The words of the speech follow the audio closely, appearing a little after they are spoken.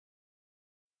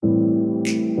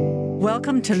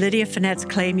Welcome to Lydia Finette's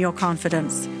Claim Your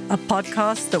Confidence, a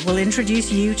podcast that will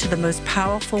introduce you to the most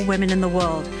powerful women in the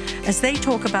world as they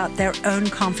talk about their own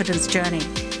confidence journey.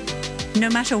 No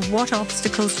matter what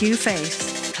obstacles you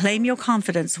face, Claim Your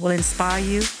Confidence will inspire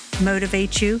you,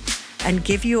 motivate you, and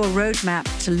give you a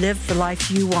roadmap to live the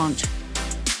life you want.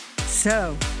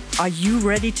 So, are you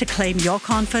ready to claim your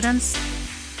confidence?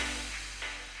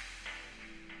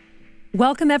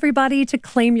 Welcome, everybody, to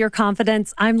Claim Your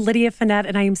Confidence. I'm Lydia Finette,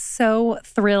 and I am so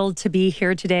thrilled to be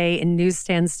here today in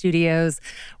Newsstand Studios.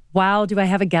 Wow, do I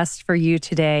have a guest for you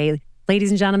today. Ladies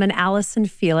and gentlemen, Allyson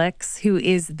Felix, who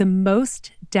is the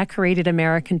most decorated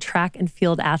American track and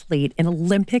field athlete in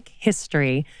Olympic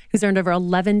history, who's earned over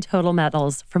 11 total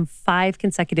medals from 5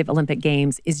 consecutive Olympic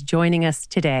Games, is joining us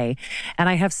today. And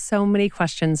I have so many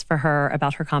questions for her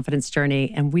about her confidence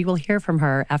journey, and we will hear from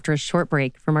her after a short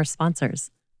break from our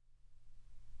sponsors.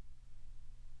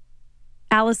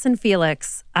 Allyson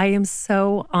Felix, I am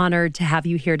so honored to have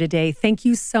you here today. Thank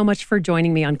you so much for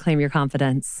joining me on Claim Your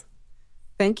Confidence.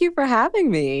 Thank you for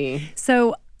having me.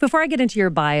 So before I get into your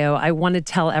bio, I want to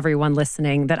tell everyone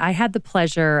listening that I had the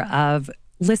pleasure of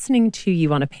listening to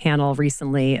you on a panel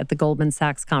recently at the Goldman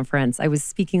Sachs conference. I was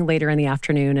speaking later in the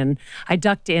afternoon, and I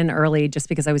ducked in early just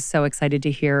because I was so excited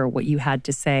to hear what you had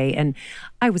to say. And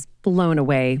I was blown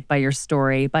away by your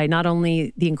story, by not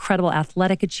only the incredible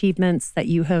athletic achievements that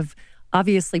you have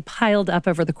obviously piled up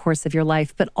over the course of your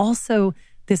life, but also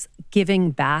this giving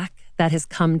back that has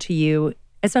come to you,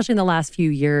 especially in the last few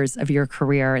years of your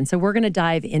career. And so we're going to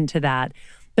dive into that.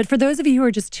 But for those of you who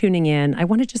are just tuning in, I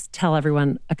want to just tell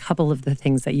everyone a couple of the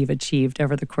things that you've achieved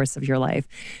over the course of your life.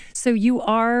 So you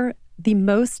are the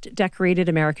most decorated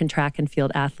American track and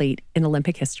field athlete in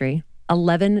Olympic history,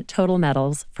 11 total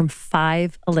medals from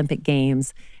 5 Olympic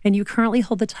Games, and you currently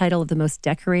hold the title of the most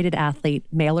decorated athlete,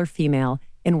 male or female,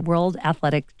 in World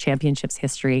Athletic Championships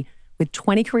history, with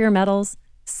 20 career medals,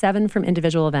 7 from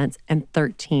individual events, and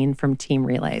 13 from team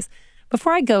relays.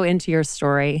 Before I go into your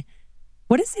story,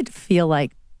 what does it feel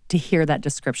like to hear that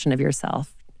description of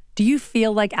yourself? Do you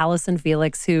feel like Allyson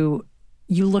Felix, who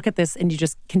you look at this and you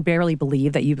just can barely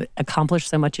believe that you've accomplished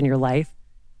so much in your life?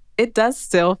 It does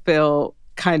still feel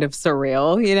kind of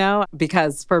surreal,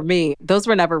 because for me, those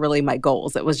were never really my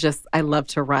goals. It was just, I love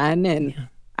to run and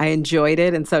I enjoyed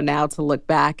it. And so now to look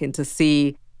back and to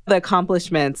see the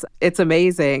accomplishments, it's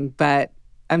amazing, but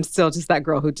I'm still just that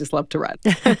girl who just loved to run.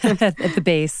 At the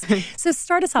base. So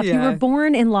start us off. Yeah. You were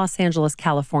born in Los Angeles,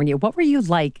 California. What were you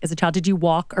like as a child? Did you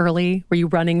walk early? Were you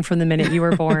running from the minute you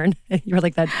were born? You were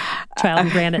like that child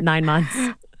who ran at 9 months.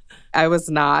 I was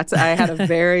not. I had a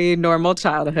very normal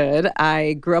childhood.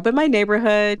 I grew up in my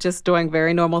neighborhood, just doing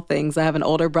very normal things. I have an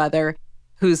older brother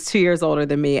who's 2 years older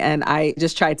than me, and I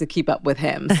just tried to keep up with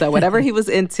him. So whatever he was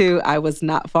into, I was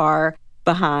not far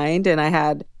behind. And I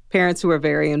had parents who were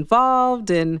very involved,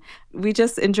 and we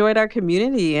just enjoyed our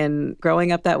community and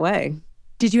growing up that way.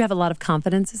 Did you have a lot of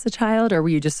confidence as a child, or were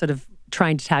you just sort of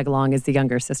trying to tag along as the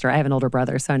younger sister? I have an older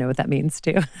brother, so I know what that means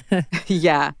too.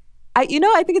 Yeah. I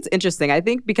think it's interesting. I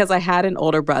think because I had an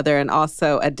older brother and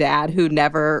also a dad who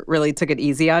never really took it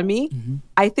easy on me,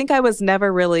 I think I was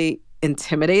never really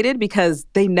intimidated because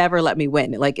they never let me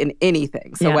win, like in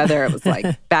anything. So whether it was like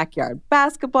backyard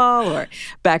basketball or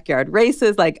backyard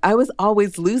races, like I was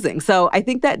always losing. So I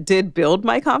think that did build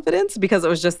my confidence because it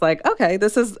was just like, okay,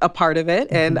 this is a part of it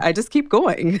and I just keep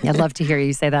going. I'd love to hear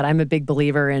you say that. I'm a big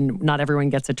believer in not everyone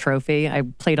gets a trophy. I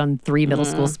played on 3 middle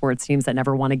school sports teams that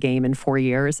never won a game in 4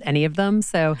 years, any of them.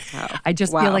 So I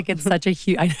just feel like it's such a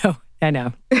huge, I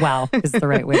know. Wow is the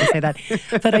right way to say that.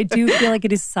 But I do feel like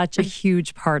it is such a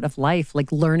huge part of life,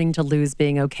 like learning to lose,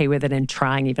 being okay with it, and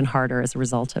trying even harder as a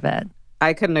result of it.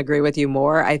 I couldn't agree with you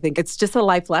more. I think it's just a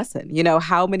life lesson.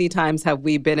 How many times have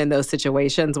we been in those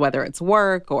situations, whether it's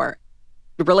work or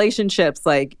relationships,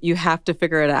 like you have to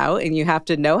figure it out and you have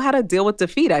to know how to deal with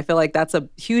defeat. I feel like that's a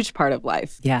huge part of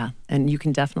life. Yeah. And you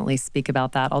can definitely speak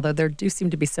about that, although there do seem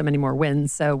to be so many more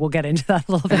wins. So we'll get into that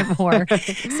a little bit more.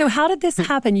 So how did this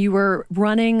happen? You were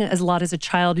running a lot as a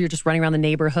child. You're just running around the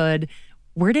neighborhood.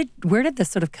 Where did the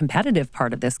sort of competitive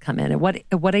part of this come in? At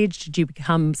what age did you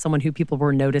become someone who people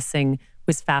were noticing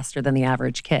was faster than the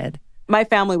average kid? My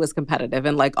family was competitive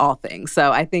in like all things.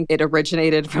 So I think it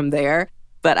originated from there.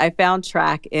 But I found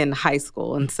track in high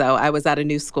school. And so I was at a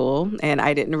new school and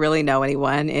I didn't really know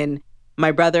anyone. And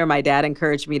my brother and my dad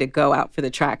encouraged me to go out for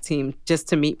the track team just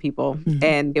to meet people.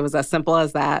 And it was as simple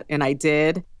as that. And I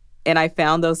did. And I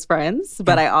found those friends,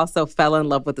 but I also fell in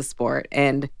love with the sport.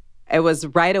 And it was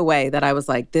right away that I was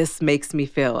like, this makes me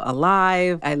feel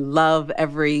alive. I love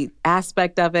every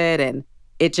aspect of it. And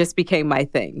it just became my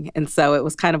thing. And so it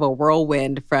was kind of a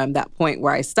whirlwind from that point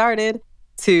where I started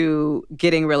to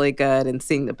getting really good and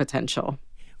seeing the potential.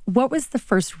 What was the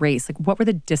first race? Like, what were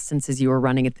the distances you were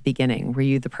running at the beginning? Were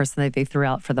you the person that they threw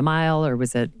out for the mile, or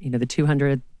was it, the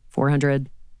 200, 400?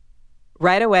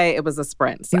 Right away, it was a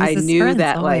sprint. I knew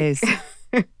that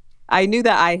I knew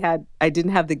that I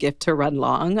didn't have the gift to run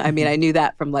long. I mean, I knew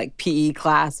that from like PE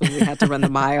class when we had to run the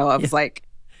mile. I was like,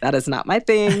 that is not my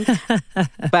thing.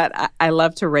 But I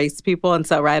love to race people. And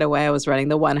so right away, I was running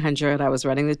the 100. I was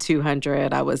running the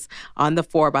 200. I was on the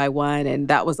 4x1. And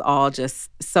that was all just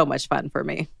so much fun for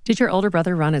me. Did your older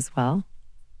brother run as well?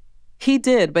 He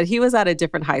did, but he was at a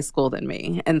different high school than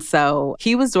me. And so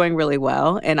he was doing really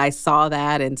well. And I saw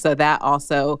that. And so that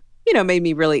also, made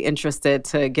me really interested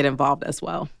to get involved as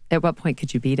well. At what point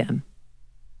could you beat him?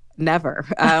 Never.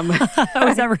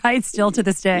 Is that right? Still to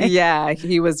this day? Yeah,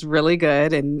 he was really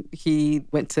good. And he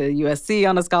went to USC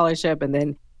on a scholarship. And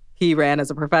then he ran as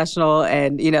a professional.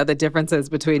 And, the differences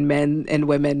between men and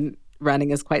women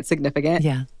running is quite significant.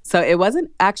 Yeah. So it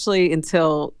wasn't actually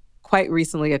until quite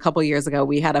recently, a couple years ago,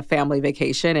 we had a family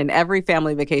vacation. And every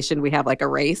family vacation, we have like a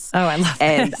race. Oh, I love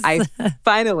And this. I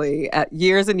finally, at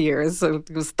years and years, so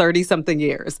it was 30-something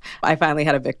years, I finally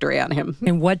had a victory on him.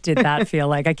 And what did that feel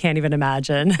like? I can't even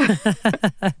imagine.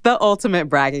 The ultimate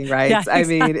bragging rights. Yeah,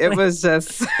 exactly. I mean, it was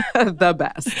just the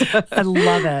best. I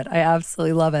love it. I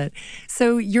absolutely love it.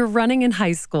 So you're running in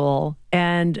high school,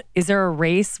 and is there a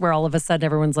race where all of a sudden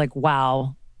everyone's like,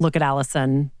 wow, look at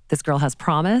Allyson. This girl has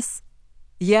promise?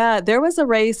 Yeah, there was a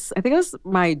race, I think it was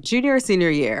my junior or senior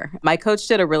year. My coach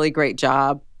did a really great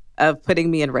job of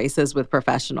putting me in races with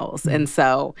professionals. And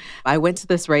so I went to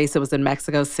this race. It was in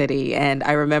Mexico City. And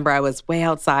I remember I was way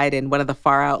outside in one of the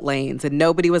far out lanes and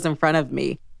nobody was in front of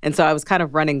me. And so I was kind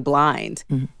of running blind.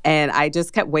 And I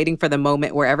just kept waiting for the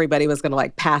moment where everybody was going to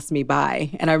like pass me by.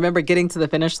 And I remember getting to the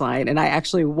finish line and I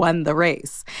actually won the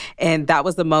race. And that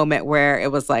was the moment where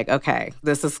it was like, okay,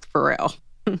 this is for real.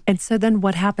 And so then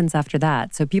what happens after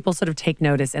that? So people sort of take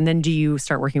notice, and then do you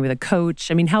start working with a coach?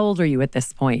 I mean, how old are you at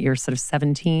this point? You're sort of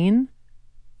 17?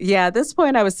 Yeah, at this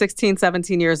point, I was 16,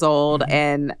 17 years old.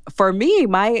 And for me,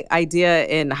 my idea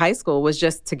in high school was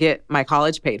just to get my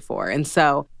college paid for. And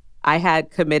so I had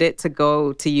committed to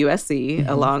go to USC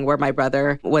along where my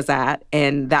brother was at.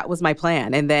 And that was my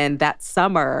plan. And then that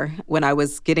summer, when I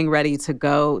was getting ready to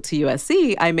go to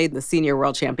USC, I made the senior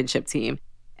world championship team.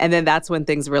 And then that's when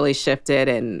things really shifted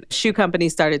and shoe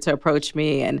companies started to approach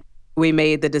me. And we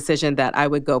made the decision that I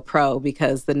would go pro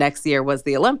because the next year was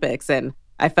the Olympics. And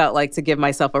I felt like to give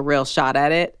myself a real shot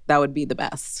at it, that would be the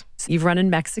best. So you've run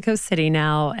in Mexico City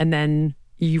now, and then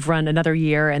you've run another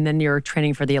year, and then you're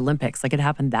training for the Olympics. Like, it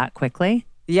happened that quickly?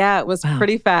 Yeah, it was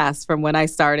pretty fast from when I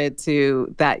started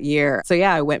to that year. So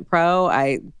yeah, I went pro.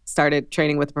 I started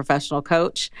training with a professional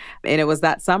coach. And it was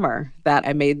that summer that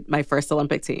I made my first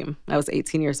Olympic team. I was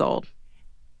 18 years old.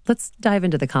 Let's dive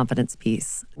into the confidence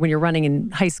piece. When you're running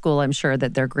in high school, I'm sure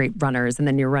that they're great runners, and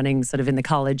then you're running sort of in the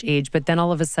college age, but then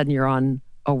all of a sudden you're on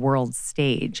a world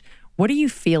stage. What are you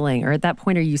feeling? Or at that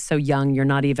point, are you so young, you're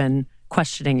not even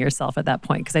questioning yourself at that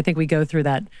point? Because I think we go through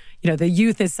that, the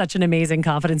youth is such an amazing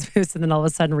confidence boost, and then all of a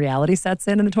sudden reality sets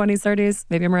in the 20s, 30s.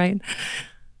 Maybe I'm right.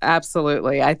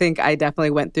 Absolutely. I think I definitely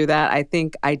went through that. I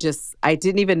think I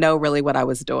didn't even know really what I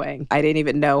was doing. I didn't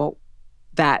even know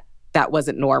that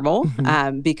wasn't normal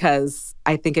because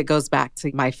I think it goes back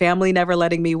to my family never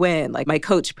letting me win, like my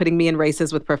coach putting me in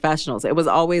races with professionals. It was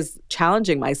always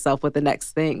challenging myself with the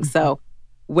next thing. So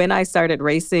when I started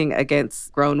racing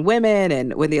against grown women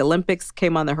and when the Olympics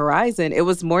came on the horizon, it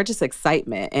was more just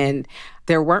excitement. And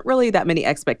there weren't really that many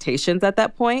expectations at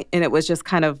that point. And it was just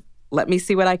kind of, let me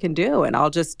see what I can do. And I'll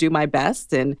just do my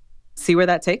best and see where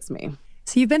that takes me.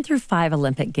 So you've been through 5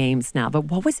 Olympic Games now, but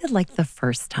what was it like the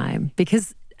first time?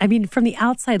 Because, I mean, from the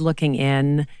outside looking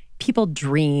in, people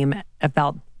dream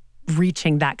about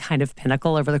reaching that kind of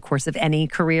pinnacle over the course of any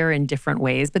career in different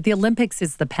ways. But the Olympics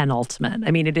is the penultimate.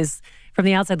 I mean, it is, from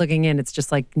the outside looking in, it's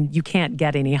just like you can't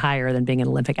get any higher than being an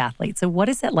Olympic athlete. So what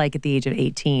is it like at the age of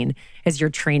 18 as you're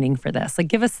training for this? Like,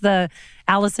 give us the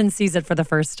Allyson sees it for the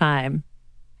first time.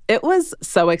 It was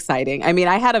so exciting. I mean,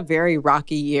 I had a very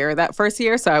rocky year that first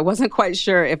year, so I wasn't quite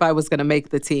sure if I was going to make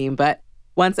the team. But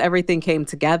once everything came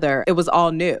together, it was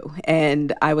all new.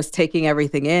 And I was taking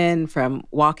everything in from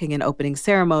walking in opening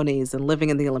ceremonies and living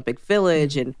in the Olympic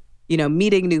Village and,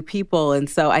 meeting new people. And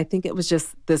so I think it was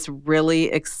just this really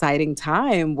exciting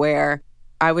time where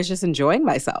I was just enjoying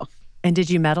myself. And did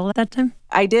you medal at that time?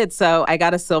 I did. So I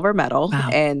got a silver medal. Wow.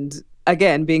 And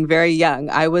again, being very young,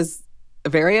 I was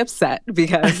very upset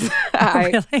because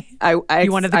Really? I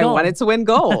wanted to win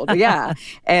gold. Yeah.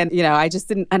 And, I just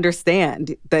didn't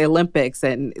understand the Olympics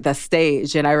and the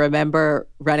stage. And I remember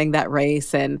running that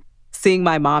race and seeing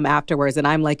my mom afterwards, and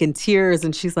I'm like in tears,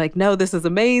 and she's like, no, this is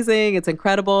amazing. It's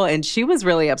incredible. And she was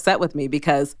really upset with me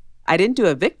because I didn't do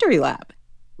a victory lap.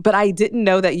 But I didn't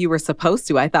know that you were supposed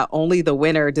to. I thought only the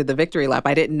winner did the victory lap.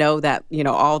 I didn't know that,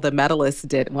 all the medalists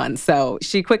did one. So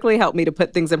she quickly helped me to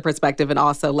put things in perspective and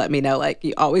also let me know, like,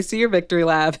 you always see your victory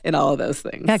lap and all of those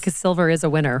things. Yeah, because silver is a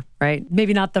winner, right?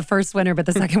 Maybe not the first winner, but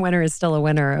the second winner is still a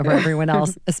winner over everyone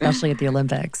else, especially at the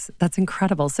Olympics. That's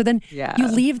incredible. So then you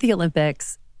leave the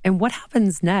Olympics, and what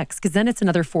happens next? Because then it's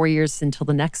another 4 years until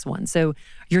the next one. So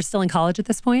you're still in college at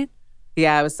this point?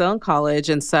 Yeah, I was still in college.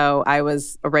 And so I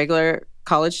was a regular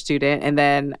college student, and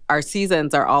then our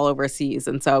seasons are all overseas.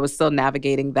 And so I was still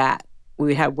navigating that.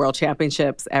 We had world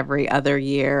championships every other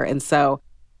year. And so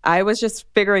I was just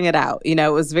figuring it out. It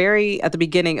was at the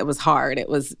beginning, it was hard. It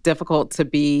was difficult to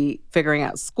be figuring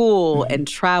out school and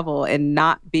travel and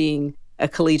not being a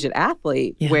collegiate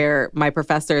athlete where my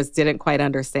professors didn't quite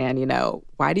understand,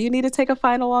 why do you need to take a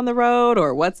final on the road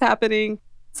or what's happening?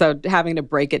 So having to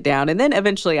break it down. And then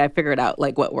eventually I figured out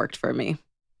like what worked for me.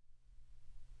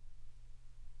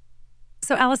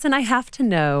 So Allyson, I have to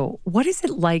know, what is it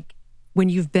like when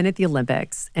you've been at the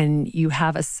Olympics and you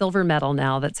have a silver medal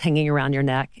now that's hanging around your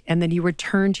neck, and then you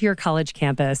return to your college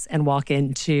campus and walk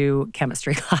into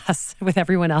chemistry class with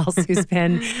everyone else who's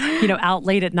been, out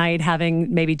late at night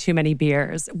having maybe too many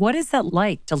beers? What is that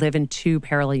like to live in two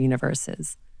parallel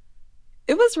universes?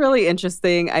 It was really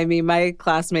interesting. I mean, my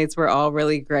classmates were all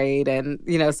really great, and,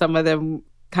 some of them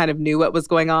kind of knew what was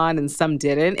going on and some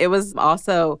didn't. It was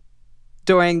also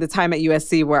during the time at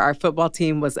USC where our football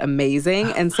team was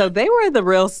amazing. And so they were the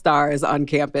real stars on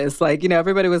campus. Like,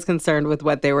 everybody was concerned with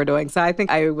what they were doing. So I think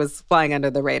I was flying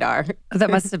under the radar. That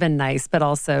must have been nice. But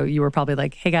also you were probably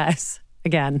like, hey guys,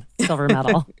 again, silver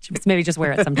medal. Maybe just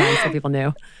wear it sometimes so people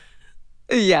knew.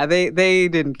 Yeah, they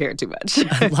didn't care too much.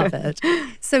 I love it.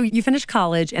 So you finish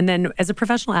college, and then as a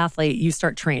professional athlete, you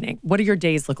start training. What do your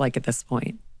days look like at this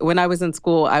point? When I was in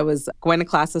school, I was going to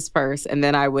classes first, and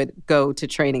then I would go to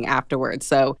training afterwards.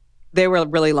 So they were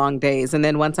really long days. And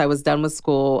then once I was done with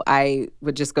school, I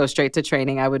would just go straight to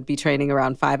training. I would be training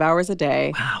around 5 hours a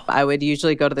day. Wow. I would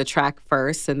usually go to the track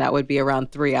first, and that would be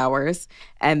around 3 hours.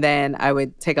 And then I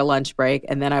would take a lunch break,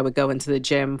 and then I would go into the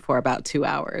gym for about 2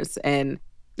 hours. And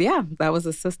yeah, that was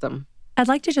the system. I'd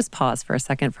like to just pause for a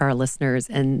second for our listeners,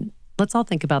 and let's all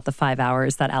think about the 5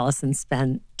 hours that Allyson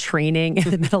spent training in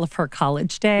the middle of her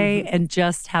college day and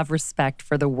just have respect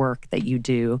for the work that you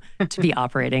do to be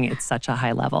operating at such a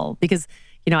high level. Because,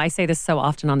 I say this so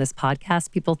often on this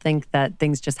podcast, people think that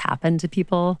things just happen to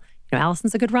people.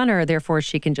 Allyson's a good runner, therefore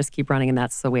she can just keep running and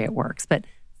that's the way it works. But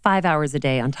 5 hours a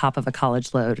day on top of a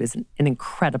college load is an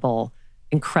incredible,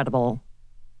 incredible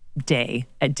day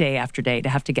after day to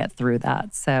have to get through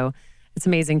that. So it's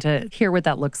amazing to hear what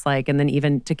that looks like, and then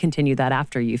even to continue that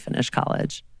after you finish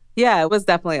college. Yeah, it was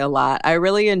definitely a lot. I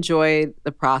really enjoyed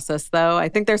the process, though. I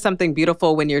think there's something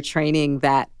beautiful when you're training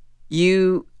that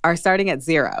you are starting at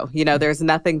zero. There's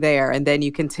nothing there, and then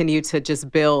you continue to just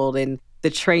build in the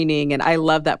training. And I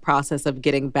love that process of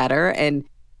getting better and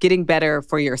getting better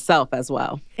for yourself as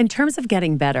well. In terms of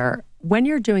getting better, when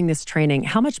you're doing this training,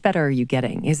 how much better are you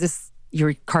getting? Is this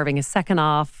you're carving a second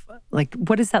off? Like,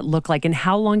 what does that look like? And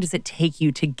how long does it take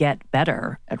you to get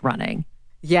better at running?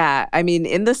 Yeah. I mean,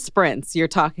 in the sprints, you're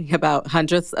talking about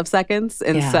hundredths of seconds.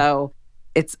 And so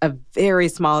it's a very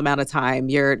small amount of time.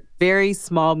 You're very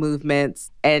small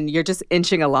movements and you're just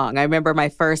inching along. I remember my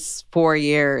first 4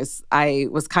 years, I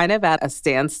was kind of at a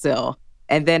standstill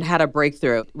and then had a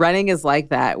breakthrough. Running is like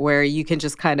that, where you can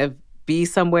just kind of be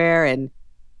somewhere and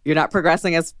you're not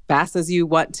progressing as fast as you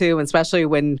want to, especially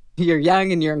when you're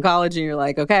young and you're in college and you're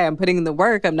like, okay, I'm putting in the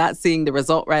work. I'm not seeing the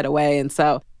result right away. And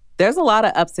so there's a lot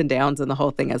of ups and downs in the whole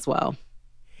thing as well.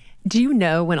 Do you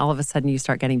know when all of a sudden you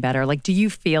start getting better? Like, do you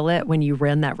feel it when you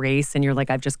ran that race and you're like,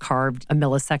 I've just carved a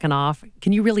millisecond off?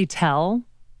 Can you really tell?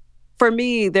 For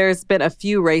me, there's been a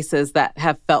few races that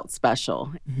have felt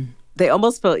special. Mm-hmm. They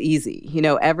almost feel easy.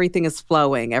 Everything is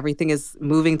flowing. Everything is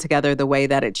moving together the way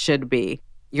that it should be.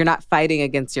 You're not fighting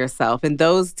against yourself. And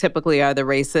those typically are the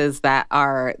races that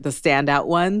are the standout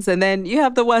ones. And then you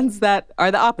have the ones that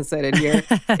are the opposite. And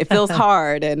it feels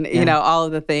hard and, all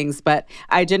of the things. But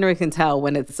I generally can tell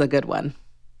when it's a good one.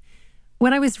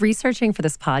 When I was researching for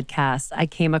this podcast, I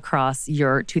came across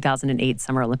your 2008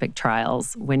 Summer Olympic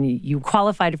trials when you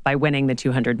qualified by winning the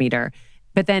 200 meter.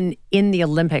 But then in the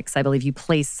Olympics, I believe you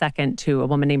placed second to a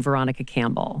woman named Veronica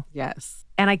Campbell. Yes.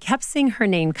 And I kept seeing her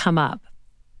name come up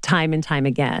time and time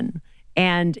again.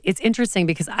 And it's interesting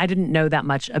because I didn't know that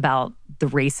much about the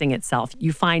racing itself.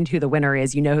 You find who the winner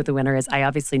is, you know who the winner is. I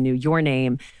obviously knew your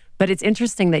name, But it's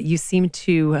interesting that you seem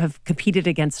to have competed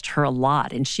against her a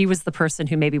lot. And she was the person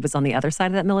who maybe was on the other side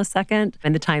of that millisecond.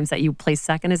 And the times that you placed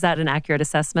second, is that an accurate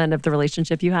assessment of the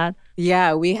relationship you had?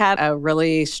 Yeah, we had a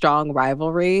really strong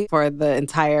rivalry for the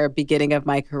entire beginning of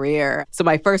my career. So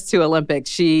my first two Olympics,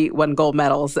 she won gold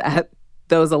medals at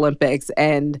those Olympics.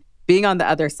 And being on the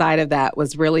other side of that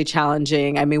was really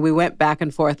challenging. I mean, we went back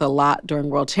and forth a lot during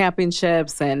World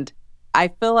Championships. And I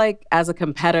feel like as a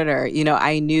competitor,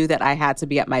 I knew that I had to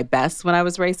be at my best when I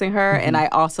was racing her. And I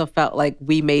also felt like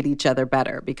we made each other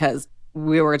better because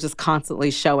we were just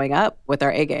constantly showing up with our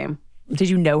A game. Did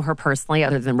you know her personally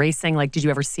other than racing? Like, did you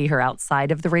ever see her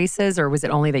outside of the races, or was it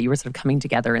only that you were sort of coming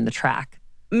together in the track?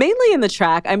 Mainly in the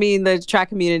track. I mean, the track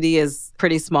community is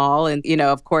pretty small and,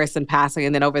 of course, in passing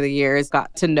and then over the years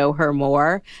got to know her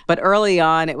more. But early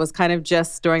on, it was kind of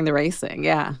just during the racing.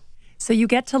 Yeah. So you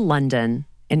get to London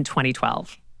in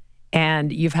 2012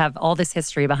 and you have all this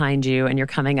history behind you and you're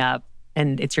coming up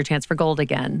and it's your chance for gold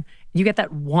again. You get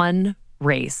that one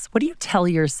race. What do you tell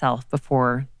yourself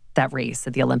before that race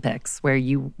at the Olympics where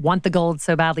you want the gold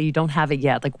so badly, you don't have it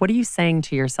yet? Like, what are you saying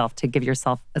to yourself to give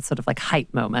yourself a sort of like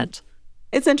hype moment?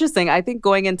 It's interesting. I think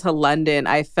going into London,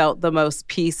 I felt the most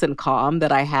peace and calm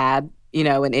that I had, in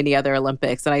any other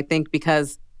Olympics. And I think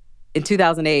because in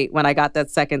 2008, when I got that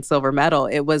second silver medal,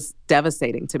 it was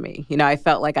devastating to me. I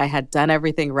felt like I had done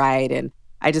everything right and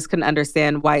I just couldn't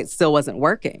understand why it still wasn't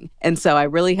working. And so I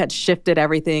really had shifted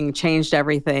everything, changed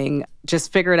everything,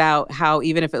 just figured out how,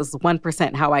 even if it was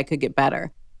 1%, how I could get better.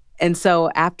 And so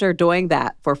after doing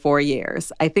that for 4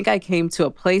 years, I think I came to a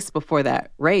place before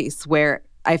that race where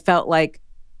I felt like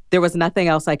there was nothing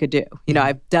else I could do.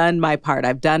 I've done my part.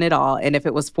 I've done it all. And if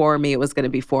it was for me, it was going to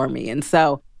be for me. And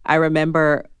so I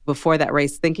remember before that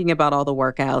race thinking about all the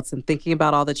workouts and thinking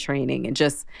about all the training and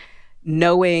just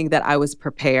knowing that I was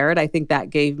prepared. I think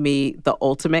that gave me the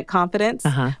ultimate confidence,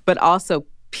 but also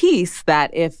peace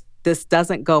that if this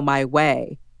doesn't go my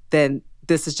way, then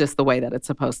this is just the way that it's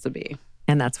supposed to be.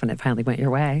 And that's when it finally went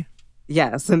your way.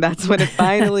 Yes. And that's when it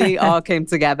finally all came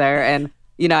together. And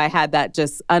I had that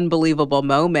just unbelievable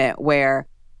moment where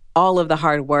all of the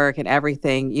hard work and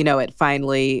everything, it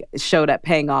finally showed up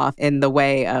paying off in the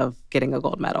way of getting a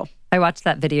gold medal. I watched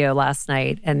that video last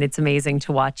night and it's amazing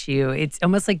to watch you. It's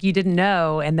almost like you didn't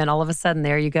know. And then all of a sudden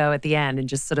there you go at the end and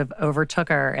just sort of overtook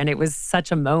her. And it was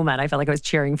such a moment. I felt like I was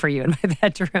cheering for you in my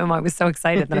bedroom. I was so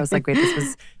excited. Then I was like, wait, this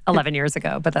was 11 years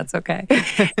ago, but that's okay.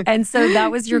 And so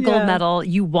that was your gold medal.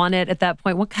 You won it at that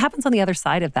point. What happens on the other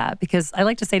side of that? Because I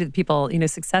like to say to people,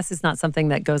 success is not something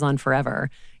that goes on forever.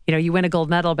 You win a gold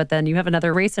medal, but then you have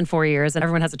another race in 4 years and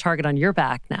everyone has a target on your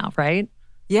back now, right?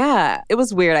 Yeah, it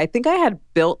was weird. I think I had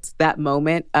built that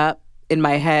moment up in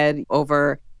my head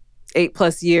over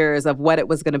 8+ years of what it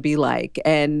was going to be like.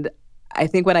 And I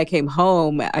think when I came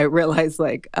home, I realized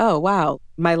like, oh, wow,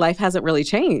 my life hasn't really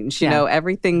changed.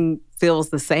 Everything feels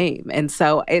the same. And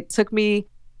so it took me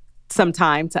some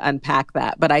time to unpack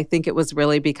that. But I think it was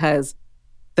really because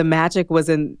the magic was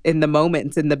in the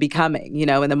moments, in the becoming,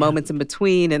 in the moments in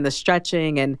between, and the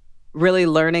stretching and really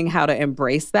learning how to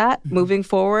embrace that moving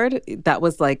forward. That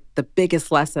was like the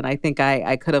biggest lesson I think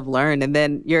I could have learned. And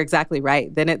then you're exactly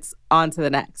right. Then it's on to the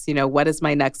next. What is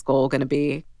my next goal going to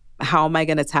be? How am I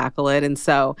going to tackle it? And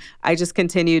so I just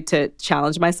continued to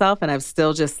challenge myself and I'm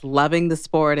still just loving the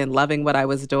sport and loving what I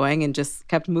was doing and just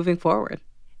kept moving forward.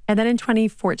 And then in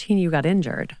 2014, you got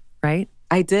injured, right?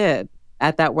 I did.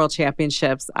 At that World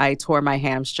Championships, I tore my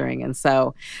hamstring. And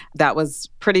so that was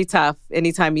pretty tough.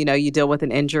 Anytime, you deal with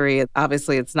an injury,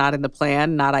 obviously it's not in the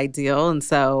plan, not ideal. And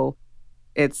so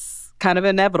it's kind of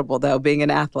inevitable, though, being an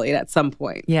athlete at some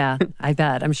point. Yeah, I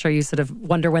bet. I'm sure you sort of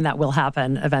wonder when that will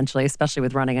happen eventually, especially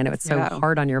with running. I know it's so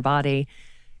hard on your body.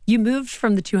 You moved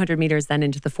from the 200 meters then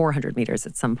into the 400 meters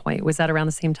at some point. Was that around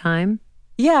the same time?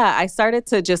 Yeah, I started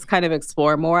to just kind of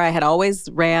explore more. I had always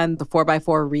ran the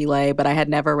 4x4 relay, but I had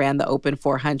never ran the open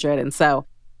 400. And so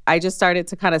I just started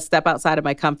to kind of step outside of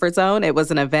my comfort zone. It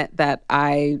was an event that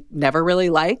I never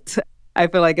really liked. I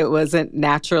feel like it wasn't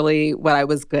naturally what I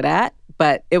was good at,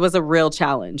 but it was a real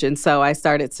challenge. And so I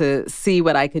started to see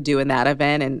what I could do in that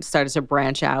event and started to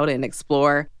branch out and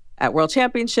explore at World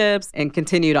Championships and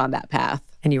continued on that path.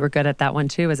 And you were good at that one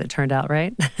too, as it turned out,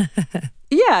 right?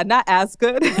 Yeah, not as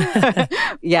good.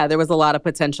 Yeah, there was a lot of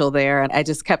potential there. And I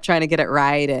just kept trying to get it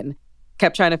right and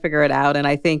kept trying to figure it out. And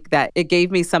I think that it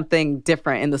gave me something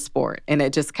different in the sport. And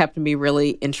it just kept me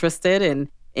really interested and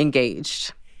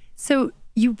engaged. So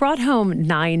you brought home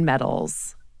 9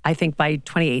 medals, I think, by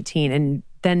 2018. And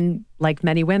then, like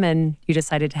many women, you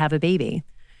decided to have a baby.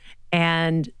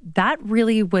 And that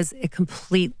really was a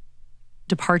complete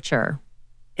departure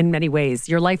in many ways.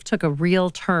 Your life took a real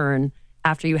turn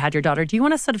after you had your daughter. Do you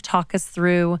want to sort of talk us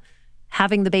through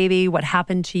having the baby, what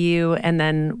happened to you, and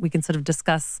then we can sort of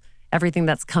discuss everything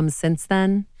that's come since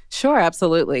then? Sure,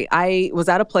 absolutely. I was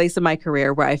at a place in my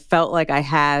career where I felt like I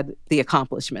had the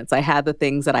accomplishments. I had the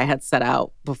things that I had set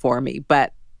out before me,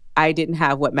 but I didn't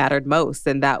have what mattered most.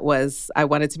 And that was, I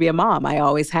wanted to be a mom. I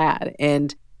always had.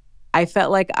 And I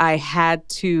felt like I had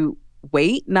to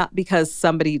wait, not because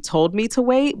somebody told me to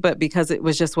wait, but because it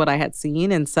was just what I had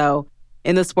seen. And so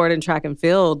in the sport and track and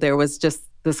field, there was just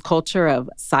this culture of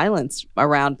silence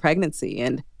around pregnancy.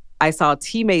 And I saw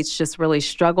teammates just really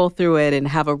struggle through it and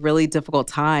have a really difficult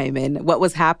time. And what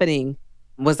was happening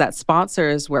was that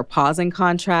sponsors were pausing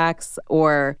contracts,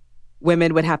 or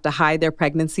women would have to hide their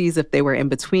pregnancies if they were in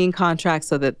between contracts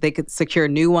so that they could secure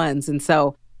new ones. And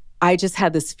so I just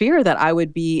had this fear that I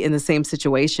would be in the same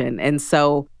situation. And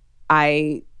so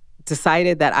I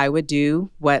decided that I would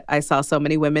do what I saw so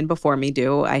many women before me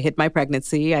do. I hid my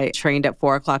pregnancy. I trained at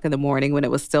 4:00 in the morning when it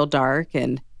was still dark,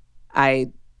 and I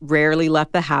rarely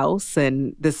left the house.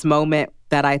 And this moment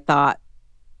that I thought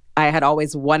I had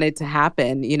always wanted to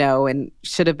happen, and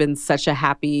should have been such a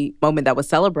happy moment that was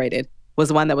celebrated,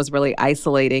 was one that was really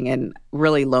isolating and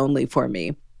really lonely for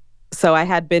me. So I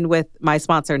had been with my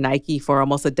sponsor, Nike, for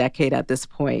almost a decade at this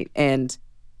point. And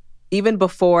even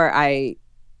before I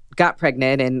got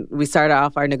pregnant and we started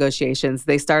off our negotiations,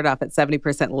 they started off at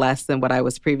 70% less than what I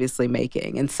was previously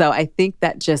making. And so I think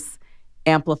that just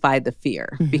amplified the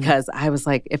fear, because I was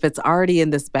like, if it's already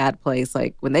in this bad place,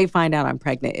 like when they find out I'm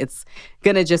pregnant, it's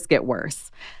going to just get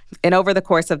worse. And over the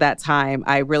course of that time,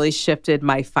 I really shifted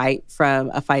my fight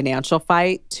from a financial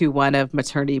fight to one of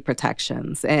maternity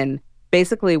protections. And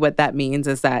basically what that means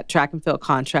is that track and field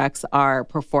contracts are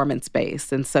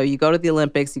performance-based. And so you go to the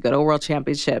Olympics, you go to a world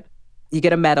championship, you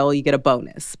get a medal, you get a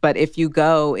bonus. But if you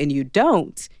go and you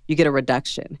don't, you get a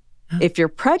reduction. If you're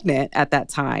pregnant at that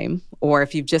time, or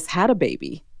if you've just had a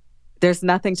baby, there's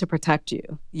nothing to protect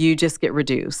you. You just get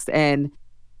reduced. And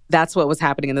that's what was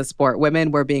happening in the sport.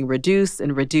 Women were being reduced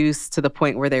and reduced to the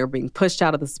point where they were being pushed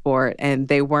out of the sport, and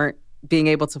they weren't being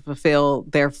able to fulfill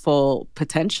their full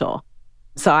potential.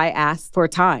 So I asked for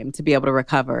time to be able to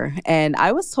recover. And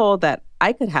I was told that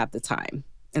I could have the time.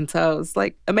 And so I was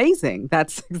like, amazing.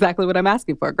 That's exactly what I'm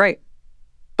asking for. Great.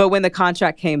 But when the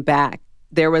contract came back,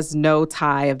 there was no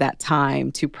tie of that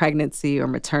time to pregnancy or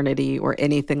maternity or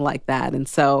anything like that. And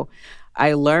so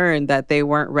I learned that they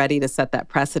weren't ready to set that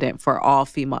precedent for all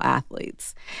female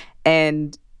athletes.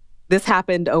 And this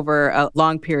happened over a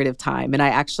long period of time. And I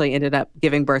actually ended up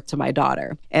giving birth to my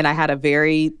daughter. And I had a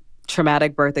very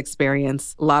traumatic birth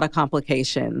experience, a lot of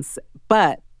complications.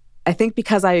 But I think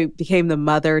because I became the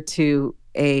mother to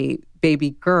a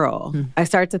baby girl, I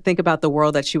started to think about the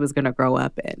world that she was going to grow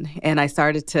up in. And I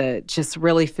started to just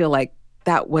really feel like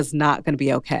that was not going to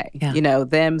be okay. Yeah.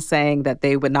 Them saying that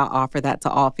they would not offer that to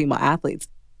all female athletes,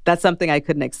 that's something I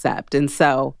couldn't accept. And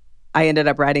so I ended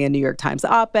up writing a New York Times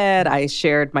op-ed. I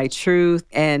shared my truth.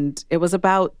 And it was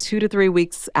about 2 to 3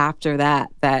 weeks after that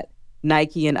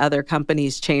Nike and other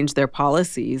companies changed their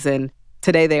policies. And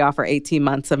today they offer 18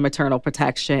 months of maternal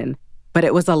protection. But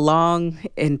it was a long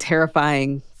and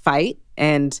terrifying fight,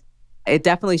 and it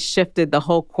definitely shifted the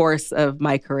whole course of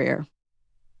my career.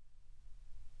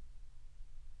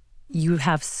 You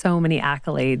have so many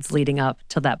accolades leading up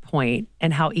to that point,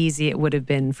 and how easy it would have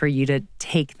been for you to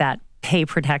take that pay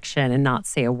protection and not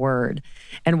say a word.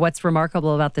 And what's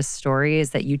remarkable about this story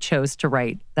is that you chose to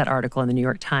write that article in the New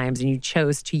York Times, and you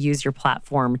chose to use your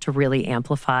platform to really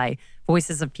amplify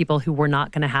voices of people who were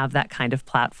not going to have that kind of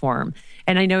platform.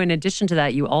 And I know in addition to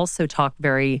that, you also talk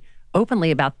very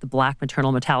openly about the Black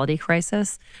maternal mortality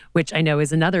crisis, which I know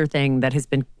is another thing that has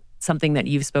been something that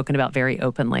you've spoken about very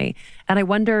openly. And I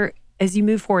wonder, as you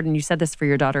move forward, and you said this for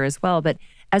your daughter as well, but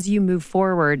as you move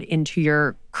forward into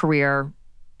your career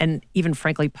and even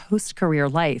frankly post-career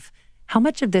life, how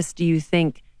much of this do you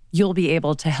think you'll be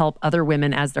able to help other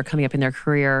women as they're coming up in their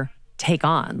career take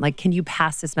on? Like, can you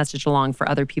pass this message along for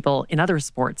other people in other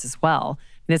sports as well?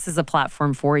 This is a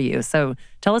platform for you. So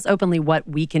tell us openly what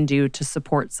we can do to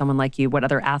support someone like you, what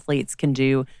other athletes can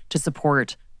do to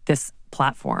support this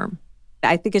platform.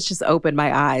 I think it's just opened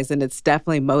my eyes, and it's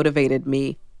definitely motivated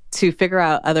me to figure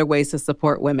out other ways to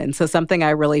support women. So something I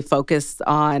really focused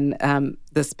on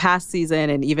this past season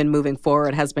and even moving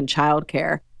forward has been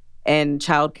childcare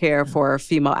for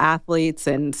female athletes.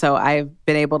 And so I've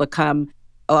been able to come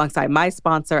alongside my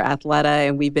sponsor, Athleta,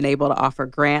 and we've been able to offer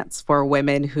grants for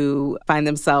women who find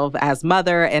themselves as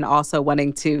mother and also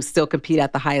wanting to still compete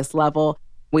at the highest level.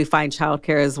 We find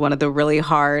childcare is one of the really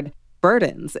hard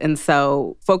burdens. And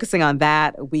so focusing on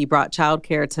that, we brought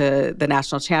childcare to the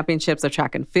national championships of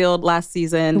track and field last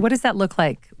season. What does that look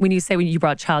like when you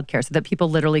brought childcare so that people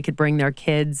literally could bring their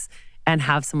kids and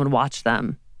have someone watch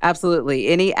them? Absolutely.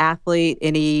 Any athlete,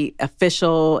 any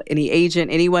official, any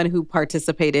agent, anyone who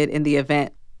participated in the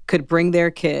event could bring their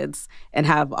kids and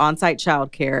have on-site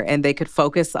childcare, and they could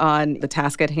focus on the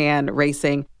task at hand,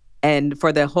 racing, and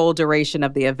for the whole duration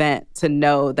of the event to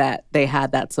know that they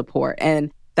had that support.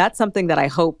 And that's something that I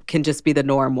hope can just be the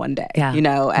norm one day,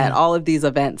 at all of these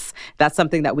events. That's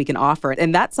something that we can offer.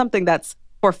 And that's something that's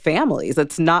for families.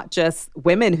 It's not just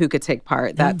women who could take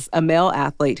part. That's a male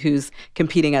athlete who's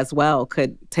competing as well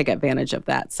could take advantage of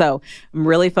that. So I'm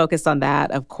really focused on that.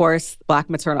 Of course,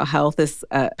 Black maternal health is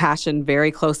a passion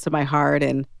very close to my heart,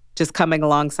 and just coming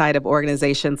alongside of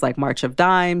organizations like March of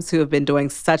Dimes, who have been doing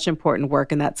such important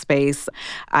work in that space.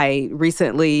 I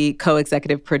recently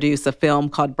co-executive produced a film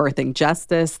called Birthing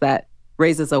Justice that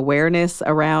raises awareness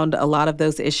around a lot of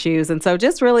those issues. And so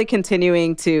just really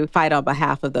continuing to fight on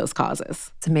behalf of those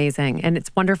causes. It's amazing. And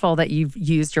it's wonderful that you've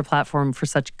used your platform for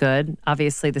such good.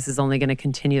 Obviously, this is only going to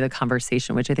continue the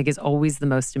conversation, which I think is always the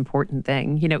most important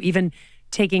thing. Even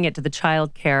taking it to the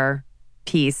childcare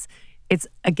piece, it's,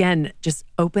 again, just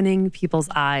opening people's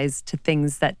eyes to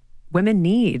things that women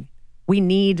need. We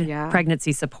need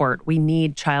pregnancy support. We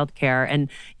need childcare. And,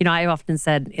 I often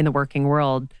said in the working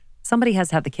world, somebody has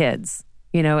to have the kids,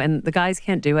 and the guys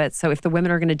can't do it. So if the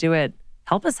women are going to do it,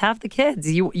 help us have the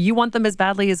kids. You want them as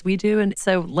badly as we do. And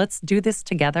so let's do this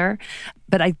together.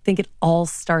 But I think it all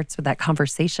starts with that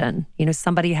conversation.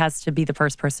 Somebody has to be the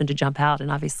first person to jump out. And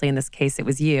obviously in this case, it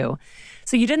was you.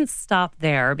 So you didn't stop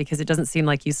there, because it doesn't seem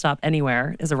like you stop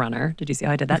anywhere as a runner. Did you see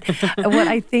how I did that? What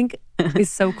I think is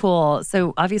so cool.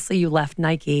 So obviously you left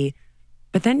Nike,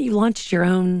 but then you launched your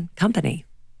own company.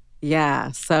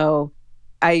 Yeah. So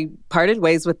I parted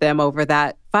ways with them over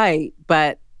that fight,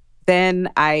 but then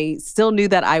I still knew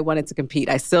that I wanted to compete.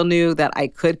 I still knew that I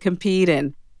could compete,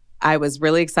 and I was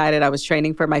really excited. I was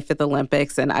training for my 5th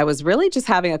Olympics, and I was really just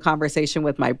having a conversation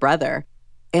with my brother,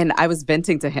 and I was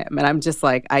venting to him. And I'm just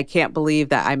like, I can't believe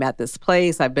that I'm at this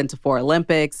place. I've been to 4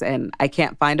 Olympics, and I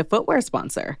can't find a footwear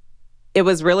sponsor. It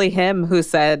was really him who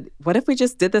said, what if we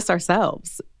just did this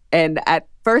ourselves? And at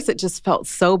first, it just felt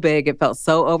so big. It felt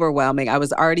so overwhelming. I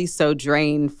was already so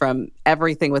drained from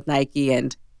everything with Nike.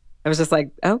 And I was just like,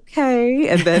 okay.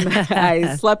 And then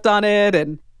I slept on it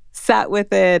and sat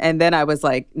with it. And then I was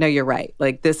like, no, you're right.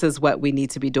 Like, this is what we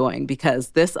need to be doing, because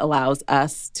this allows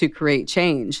us to create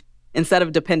change instead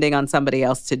of depending on somebody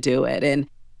else to do it. And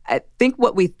I think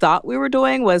what we thought we were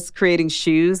doing was creating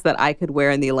shoes that I could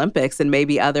wear in the Olympics, and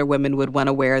maybe other women would want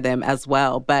to wear them as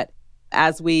well. But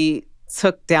as we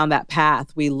took down that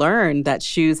path, we learned that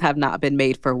shoes have not been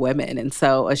made for women. And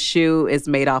so a shoe is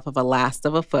made off of a last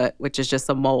of a foot, which is just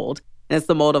a mold. And it's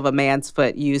the mold of a man's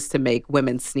foot used to make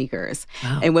women's sneakers.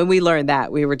 Wow. And when we learned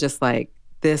that, we were just like,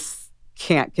 this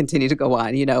can't continue to go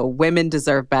on. Women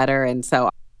deserve better. And so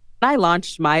I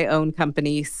launched my own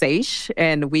company, Seish,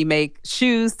 and we make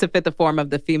shoes to fit the form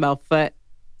of the female foot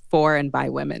for and by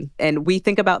women. And we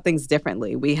think about things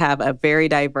differently. We have a very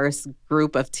diverse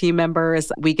group of team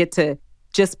members. We get to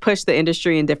just push the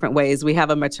industry in different ways. We have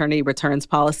a maternity returns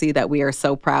policy that we are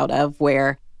so proud of,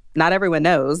 where not everyone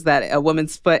knows that a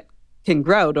woman's foot can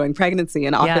grow during pregnancy.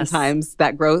 And oftentimes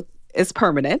that growth is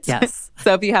permanent. Yes.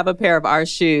 So if you have a pair of our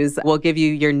shoes, we'll give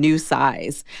you your new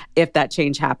size if that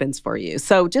change happens for you.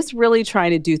 So just really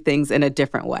trying to do things in a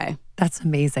different way. That's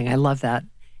amazing. I love that.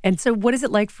 And so what is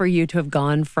it like for you to have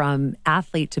gone from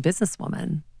athlete to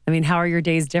businesswoman? I mean, how are your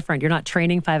days different? You're not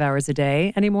training 5 hours a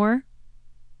day anymore?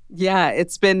 Yeah,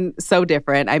 it's been so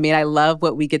different. I mean, I love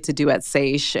what we get to do at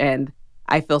Seish, and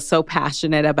I feel so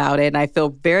passionate about it. And I feel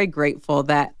very grateful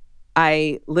that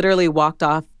I literally walked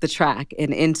off the track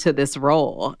and into this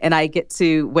role. And I get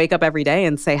to wake up every day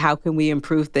and say, how can we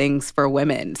improve things for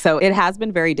women? So it has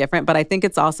been very different, but I think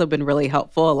it's also been really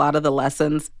helpful. A lot of the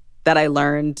lessons that I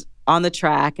learned on the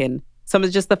track and some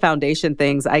of just the foundation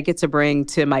things I get to bring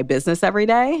to my business every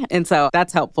day. And so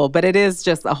that's helpful, but it is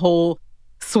just a whole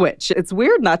switch. It's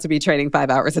weird not to be training 5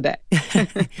 hours a day.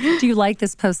 Do you like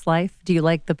this post life? Do you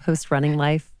like the post running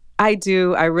life? I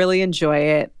do. I really enjoy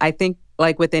it. I think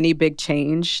like with any big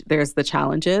change, there's the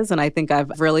challenges. And I think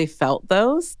I've really felt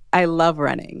those. I love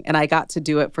running, and I got to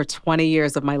do it for 20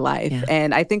 years of my life. Yeah.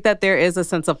 And I think that there is a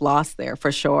sense of loss there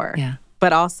for sure. Yeah.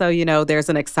 But also, there's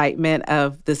an excitement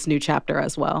of this new chapter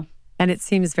as well. And it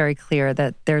seems very clear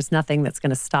that there's nothing that's going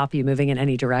to stop you moving in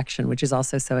any direction, which is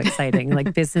also so exciting. Like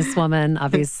businesswoman,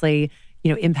 obviously,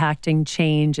 impacting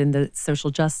change in the social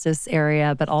justice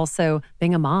area, but also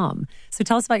being a mom. So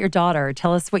tell us about your daughter.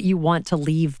 Tell us what you want to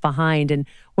leave behind. And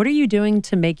what are you doing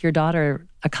to make your daughter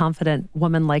a confident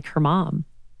woman like her mom?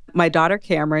 My daughter,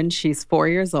 Cameron, she's 4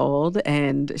 years old,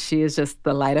 and she is just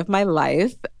the light of my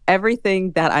life.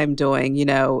 Everything that I'm doing,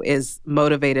 is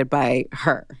motivated by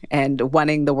her and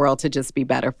wanting the world to just be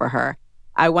better for her.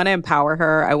 I want to empower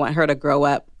her. I want her to grow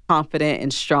up confident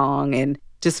and strong and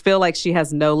just feel like she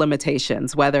has no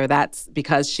limitations, whether that's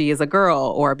because she is a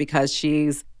girl or because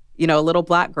she's, a little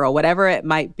Black girl, whatever it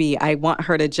might be. I want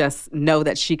her to just know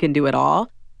that she can do it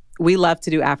all. We love to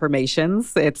do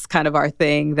affirmations. It's kind of our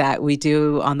thing that we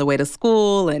do on the way to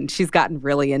school, and she's gotten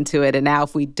really into it. And now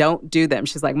if we don't do them,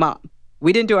 she's like, Mom,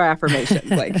 we didn't do our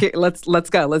affirmations. Like, let's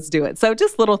go, let's do it. So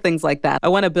just little things like that. I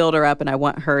want to build her up, and I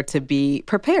want her to be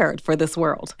prepared for this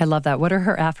world. I love that. What are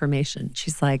her affirmations?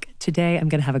 She's like, today I'm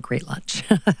going to have a great lunch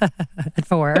at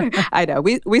 4. I know.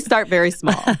 We start very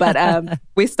small, but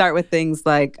we start with things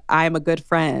like, I'm a good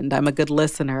friend. I'm a good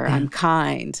listener. I'm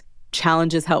kind.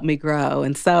 Challenges help me grow.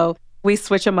 And so we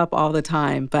switch them up all the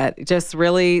time, but just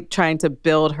really trying to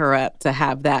build her up to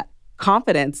have that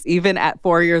confidence, even at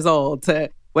 4 years old, to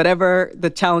whatever the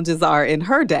challenges are in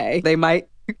her day. They might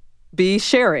be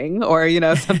sharing or,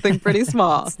 something pretty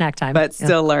small. Snack time. But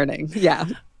still learning. Yeah.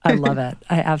 I love it.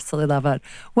 I absolutely love it.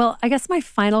 Well, I guess my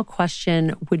final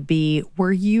question would be,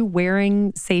 were you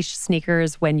wearing Sage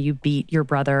sneakers when you beat your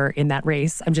brother in that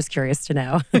race? I'm just curious to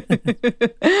know.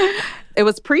 It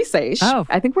was pre-Sage. Oh.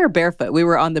 I think we were barefoot. We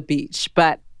were on the beach.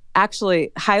 But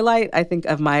actually, highlight, I think,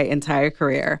 of my entire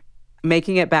career,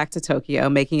 making it back to Tokyo,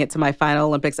 making it to my final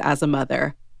Olympics as a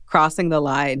mother, crossing the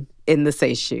line in the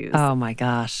Sage shoes. Oh my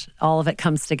gosh. All of it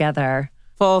comes together.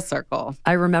 Full circle.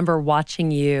 I remember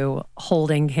watching you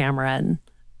holding Cameron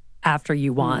after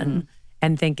you won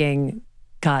and thinking,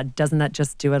 God, doesn't that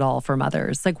just do it all for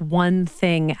mothers? Like one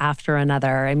thing after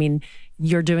another. I mean,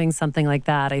 you're doing something like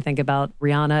that. I think about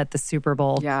Rihanna at the Super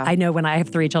Bowl. Yeah. I know when I have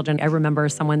 3 children, I remember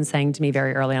someone saying to me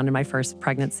very early on in my first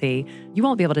pregnancy, you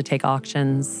won't be able to take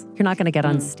auctions. You're not going to get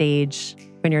on stage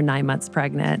when you're 9 months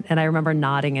pregnant. And I remember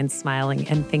nodding and smiling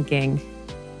and thinking,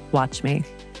 watch me.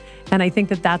 And I think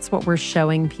that that's what we're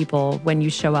showing people when you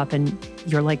show up and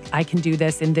you're like, I can do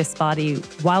this in this body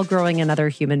while growing another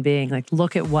human being. Like,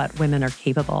 look at what women are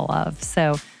capable of.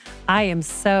 So I am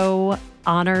so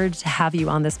honored to have you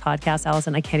on this podcast,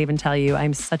 Allyson. I can't even tell you,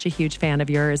 I'm such a huge fan of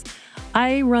yours.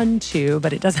 I run too,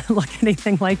 but it doesn't look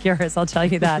anything like yours, I'll tell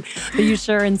you that. But you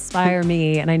sure inspire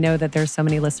me. And I know that there's so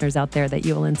many listeners out there that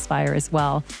you will inspire as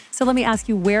well. So let me ask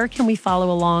you, where can we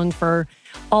follow along for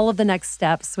all of the next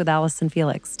steps with Allyson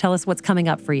Felix? Tell us what's coming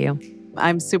up for you.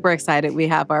 I'm super excited. We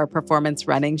have our performance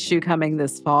running shoe coming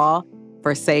this fall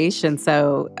for Sage. And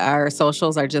so our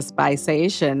socials are just by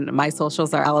Sage, and my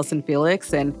socials are Allyson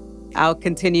Felix. And I'll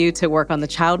continue to work on the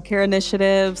childcare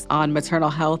initiatives, on maternal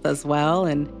health as well,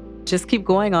 and just keep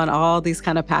going on all these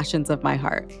kind of passions of my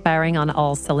heart. Firing on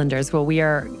all cylinders. Well, we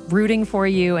are rooting for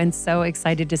you and so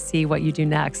excited to see what you do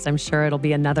next. I'm sure it'll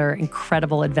be another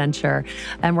incredible adventure,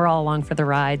 and we're all along for the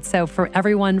ride. So for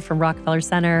everyone from Rockefeller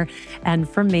Center and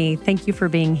from me, thank you for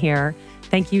being here.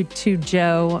 Thank you to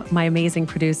Joe, my amazing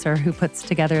producer, who puts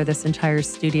together this entire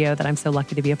studio that I'm so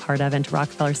lucky to be a part of, and to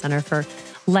Rockefeller Center for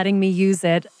letting me use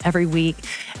it every week.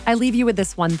 I leave you with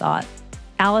this one thought.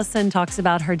 Allyson talks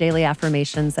about her daily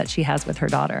affirmations that she has with her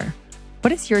daughter.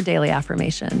 What is your daily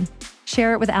affirmation?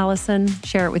 Share it with Allyson.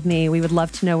 Share it with me. We would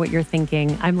love to know what you're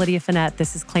thinking. I'm Lydia Finette.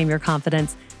 This is Claim Your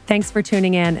Confidence. Thanks for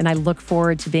tuning in, and I look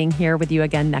forward to being here with you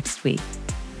again next week.